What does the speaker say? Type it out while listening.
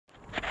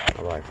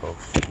Alright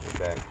folks,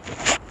 we're back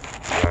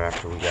right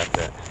after we got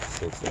that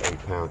 6 to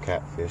 8 pound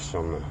catfish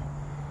on the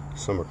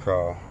summer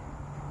crawl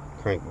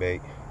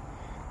crankbait.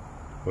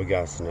 We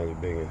got us another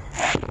big one.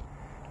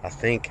 I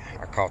think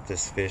I caught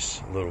this fish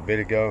a little bit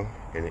ago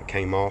and it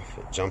came off,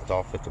 it jumped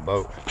off at the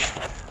boat.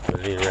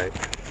 But at any rate,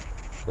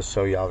 let's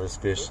show y'all this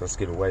fish. Let's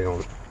get a weight on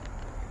it.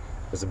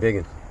 It's a big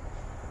one.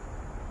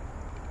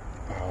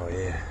 Oh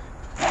yeah,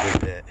 look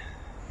at that.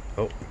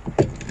 Oh,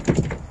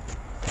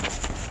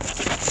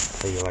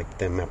 how you like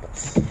them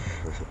apples?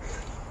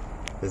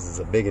 This is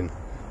a big one.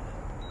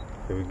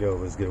 Here we go,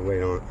 let's get a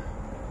weight on it.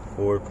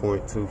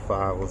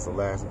 4.25 was the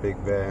last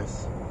big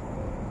bass.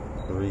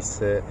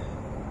 Reset.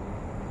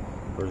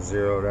 We're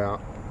zeroed out.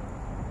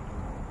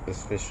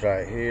 This fish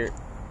right here,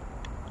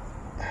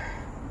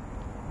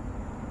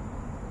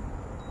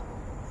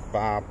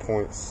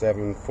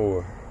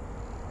 5.74.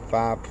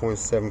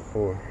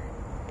 5.74.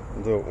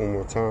 Do it one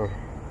more time.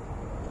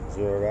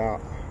 Zeroed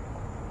out.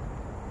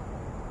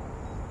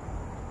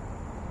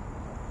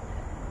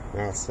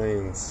 Now it's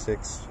saying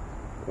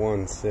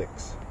 616.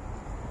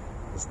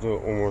 Let's do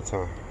it one more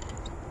time.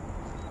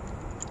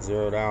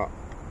 Zeroed out.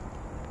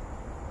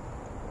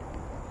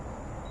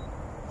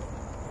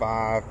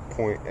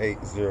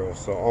 5.80,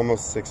 so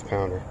almost 6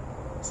 pounder.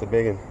 It's a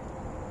big one.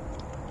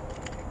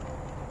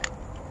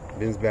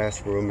 Ben's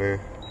Bass World, man.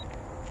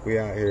 We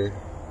out here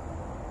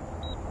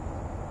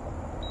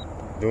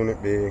doing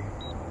it big.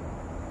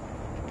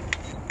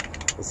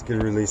 Let's get a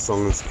release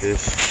on this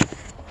fish.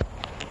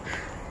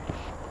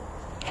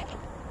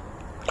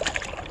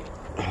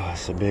 Oh,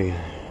 it's a big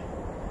one.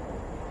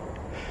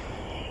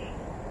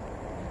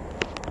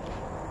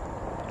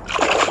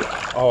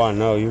 Oh, I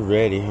know, you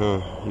ready,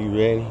 huh? You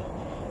ready?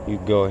 You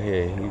go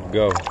ahead, you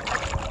go.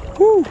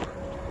 Woo!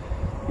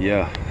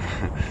 Yeah,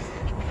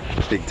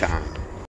 big time.